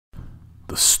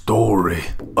The Story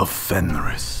of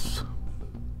Fenris.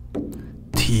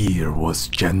 Tyr was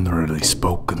generally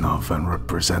spoken of and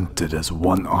represented as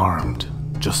one-armed,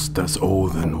 just as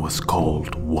Odin was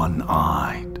called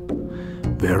one-eyed.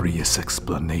 Various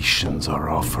explanations are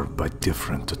offered by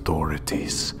different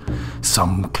authorities.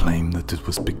 Some claim that it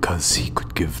was because he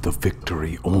could give the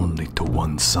victory only to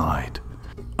one side.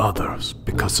 Others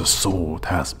because a sword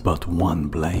has but one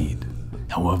blade.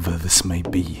 However this may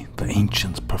be, the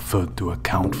ancients preferred to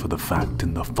account for the fact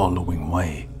in the following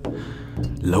way.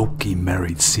 Loki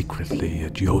married secretly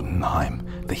at Jotunheim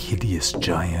the hideous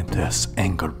giantess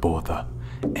Angerbotha,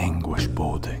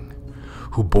 Anguish-boding,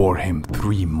 who bore him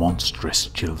 3 monstrous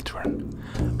children: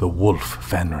 the wolf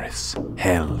Fenris,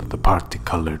 Hel, the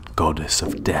party-colored goddess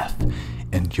of death,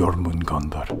 and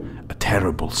Jormungandr, a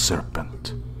terrible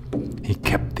serpent. He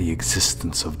kept the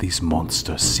existence of these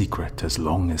monsters secret as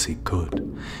long as he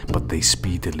could, but they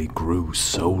speedily grew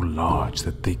so large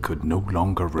that they could no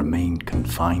longer remain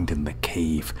confined in the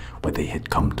cave where they had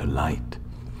come to light.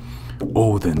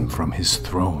 Odin, from his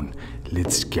throne,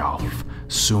 Lidskjalf,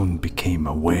 soon became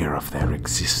aware of their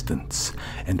existence,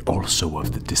 and also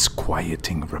of the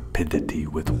disquieting rapidity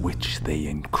with which they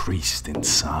increased in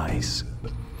size.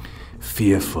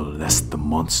 Fearful lest the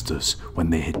monsters,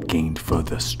 when they had gained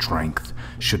further strength,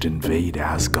 should invade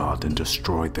Asgard and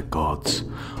destroy the gods,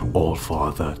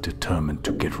 Allfather determined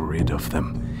to get rid of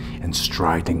them, and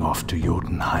striding off to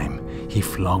Jotunheim, he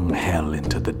flung Hel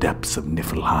into the depths of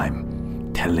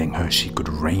Niflheim, telling her she could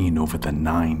reign over the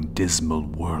 9 dismal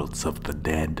worlds of the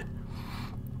dead.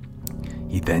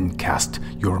 He then cast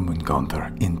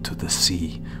Jormungandr into the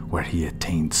sea, where he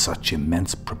attained such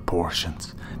immense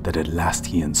proportions that at last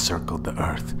he encircled the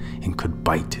earth and could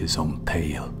bite his own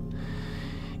tail.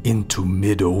 Into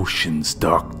mid-ocean's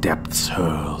dark depths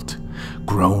hurled,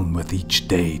 grown with each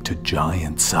day to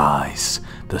giant size,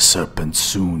 the serpent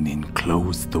soon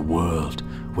enclosed the world,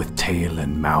 with tail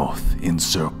and mouth in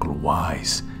circle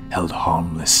wise, held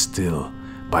harmless still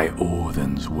by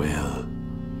Odin's will.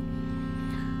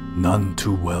 None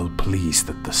too well pleased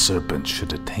that the serpent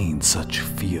should attain such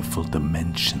fearful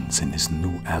dimensions in his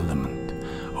new element,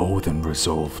 Odin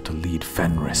resolved to lead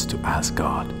Fenris to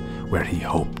Asgard, where he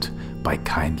hoped, by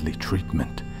kindly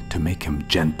treatment, to make him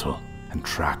gentle and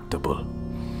tractable.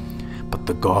 But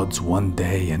the gods one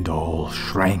day and all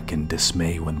shrank in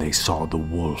dismay when they saw the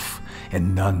wolf,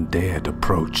 and none dared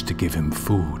approach to give him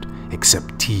food,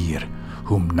 except Tyr,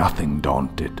 whom nothing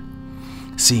daunted.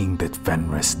 Seeing that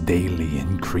Fenris daily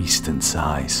increased in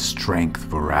size, strength,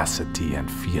 veracity, and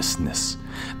fierceness,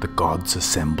 the gods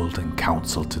assembled in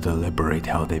council to deliberate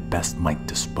how they best might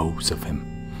dispose of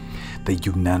him. They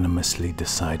unanimously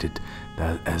decided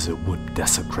that as it would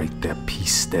desecrate their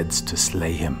peace steads to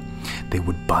slay him, they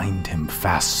would bind him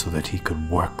fast so that he could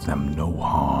work them no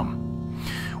harm.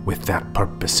 With that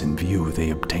purpose in view, they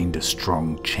obtained a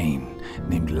strong chain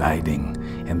named Leiding,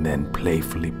 and then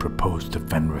playfully proposed to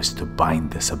Fenris to bind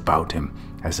this about him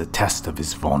as a test of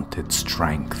his vaunted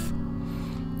strength.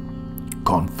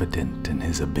 Confident in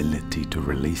his ability to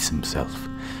release himself,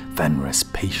 Fenris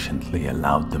patiently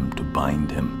allowed them to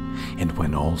bind him, and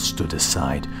when all stood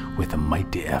aside, with a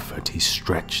mighty effort he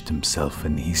stretched himself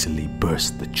and easily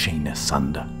burst the chain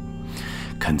asunder.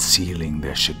 Concealing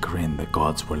their chagrin, the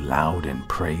gods were loud in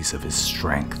praise of his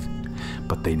strength,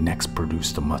 but they next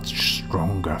produced a much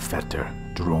stronger fetter,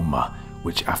 Droma,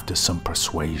 which after some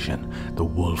persuasion, the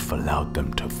wolf allowed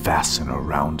them to fasten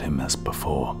around him as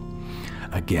before.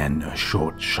 Again, a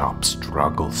short, sharp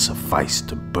struggle sufficed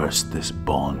to burst this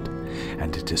bond,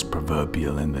 and it is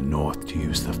proverbial in the north to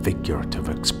use the figurative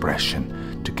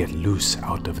expression to get loose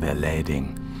out of their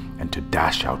lading and to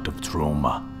dash out of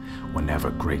Droma whenever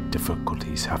great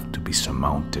difficulties have to be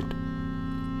surmounted.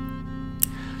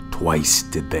 Twice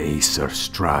did the Aesir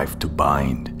strive to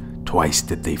bind, twice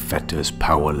did they fetters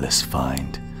powerless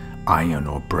find. Iron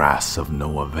or brass of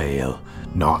no avail,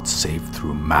 not save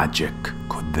through magic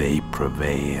could they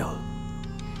prevail.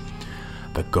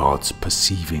 The gods,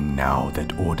 perceiving now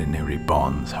that ordinary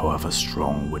bonds, however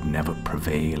strong, would never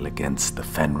prevail against the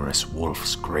Fenris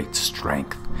wolf's great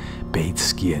strength, bade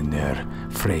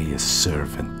Skirnir, Freyja's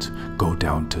servant, go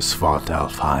down to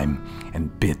Svartalfheim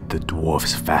and bid the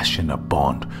dwarfs fashion a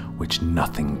bond which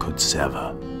nothing could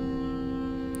sever.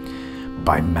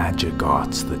 By magic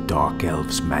arts the dark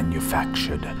elves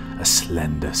manufactured a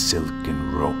slender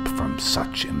silken rope from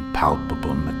such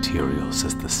impalpable materials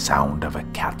as the sound of a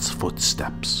cat's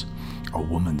footsteps, a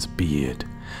woman's beard,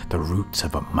 the roots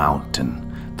of a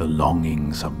mountain, the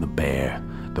longings of the bear,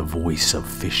 the voice of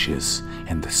fishes,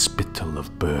 and the spittle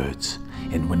of birds,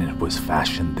 and when it was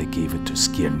fashioned they gave it to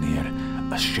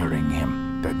Skirnir, assuring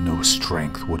him that no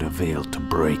strength would avail to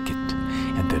break it,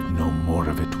 and that no more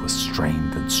of it was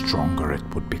strained than stronger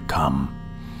it would become.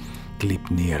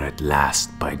 Gleipnir at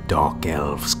last by dark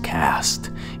elves cast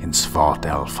in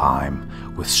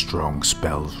Svartalfheim with strong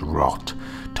spells wrought,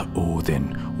 to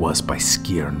Odin was by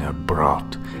Skirnir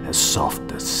brought, as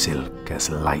soft as silk, as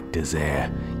light as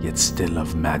air, yet still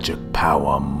of magic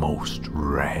power most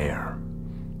rare.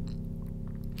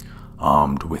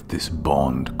 Armed with this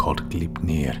bond called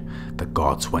Gleipnir, the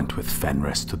gods went with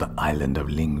Fenris to the island of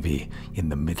Lyngvi in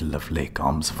the middle of Lake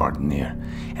Amsvarnir,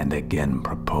 and again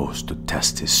proposed to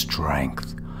test his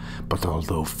strength. But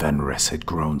although Fenris had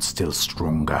grown still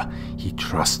stronger, he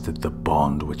trusted the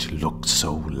bond which looked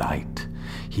so light.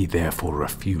 He therefore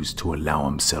refused to allow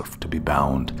himself to be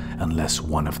bound unless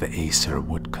one of the Aesir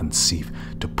would conceive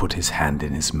to put his hand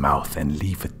in his mouth and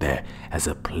leave it there as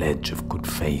a pledge of good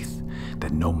faith,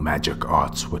 that no magic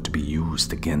arts were to be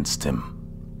used against him.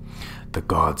 The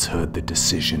gods heard the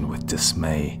decision with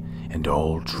dismay, and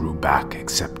all drew back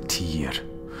except Tyr,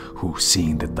 who,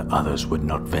 seeing that the others would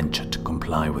not venture to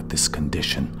comply with this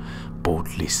condition,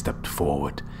 boldly stepped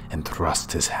forward and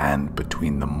thrust his hand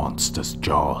between the monster's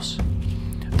jaws.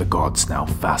 The gods now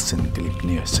fastened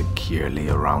Gleipnir securely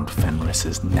around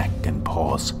Fenris's neck and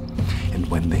paws, and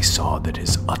when they saw that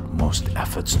his utmost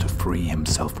efforts to free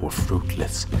himself were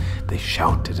fruitless, they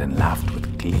shouted and laughed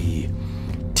with glee.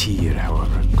 Tyr,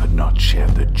 however, could not share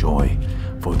the joy,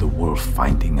 for the wolf,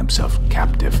 finding himself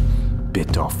captive,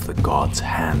 bit off the god's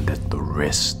hand at the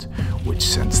wrist, which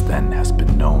since then has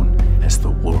been known as the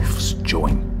wolf's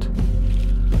joint.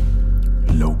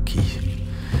 Loki,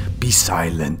 be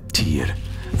silent, Tyr.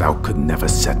 Thou could never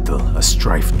settle a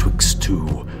strife twixt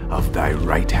two. Of thy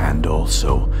right hand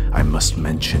also I must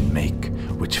mention make,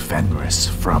 which Fenris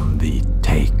from thee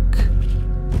take.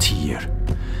 Tyr,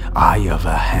 I of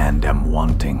a hand am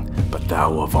wanting, but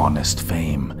thou of honest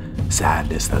fame.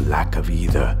 Sad is the lack of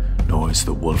either, nor is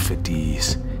the wolf at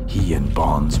ease. He in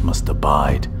bonds must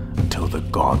abide until the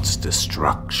god's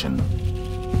destruction.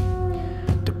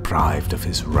 Deprived of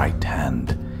his right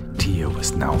hand, Tyr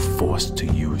was now forced to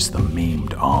use the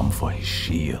maimed arm for his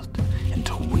shield, and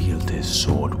to wield his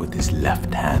sword with his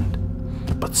left hand.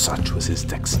 But such was his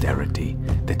dexterity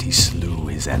that he slew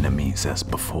his enemies as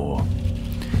before.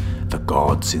 The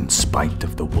gods, in spite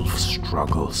of the wolf's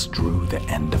struggles, drew the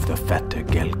end of the fetter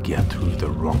Gelgia through the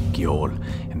rock Gjol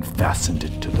and fastened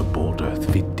it to the boulder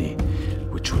Thviti,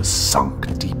 which was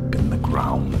sunk deep in the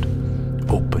ground.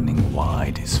 Opening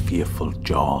wide his fearful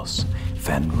jaws,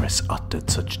 Fenris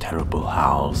uttered such terrible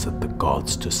howls that the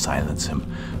gods, to silence him,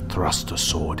 thrust a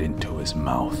sword into his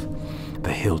mouth,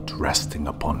 the hilt resting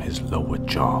upon his lower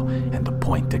jaw and the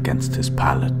point against his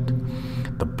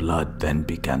palate. The blood then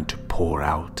began to pour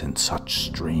out in such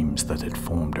streams that it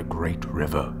formed a great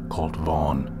river called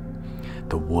Von.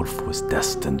 The wolf was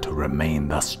destined to remain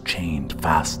thus chained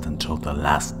fast until the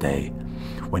last day,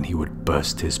 when he would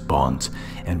burst his bonds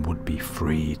and would be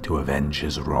free to avenge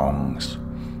his wrongs.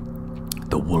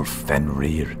 The wolf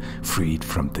Fenrir, freed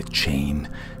from the chain,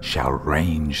 shall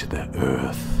range the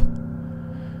earth.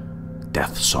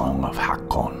 Death Song of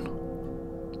Hakon.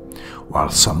 While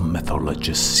some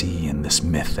mythologists see in this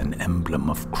myth an emblem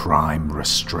of crime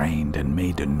restrained and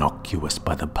made innocuous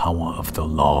by the power of the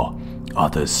law,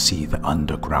 others see the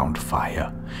underground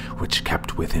fire, which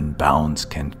kept within bounds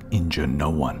can injure no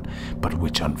one, but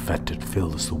which unfettered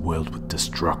fills the world with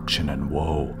destruction and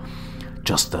woe.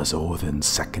 Just as Odin's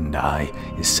second eye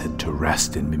is said to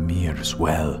rest in Mimir's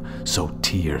well, so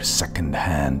Tyr's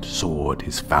second-hand sword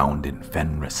is found in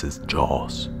Fenris's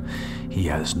jaws. He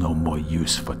has no more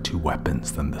use for two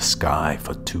weapons than the sky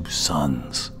for two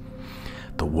suns.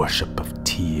 The worship of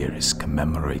Tyr is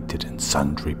commemorated in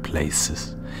sundry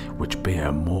places, which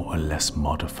bear more or less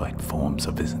modified forms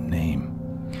of his name.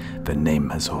 The name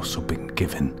has also been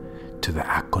given to the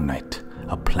aconite,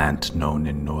 a plant known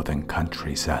in northern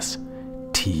countries as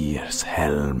Tyr's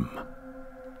helm.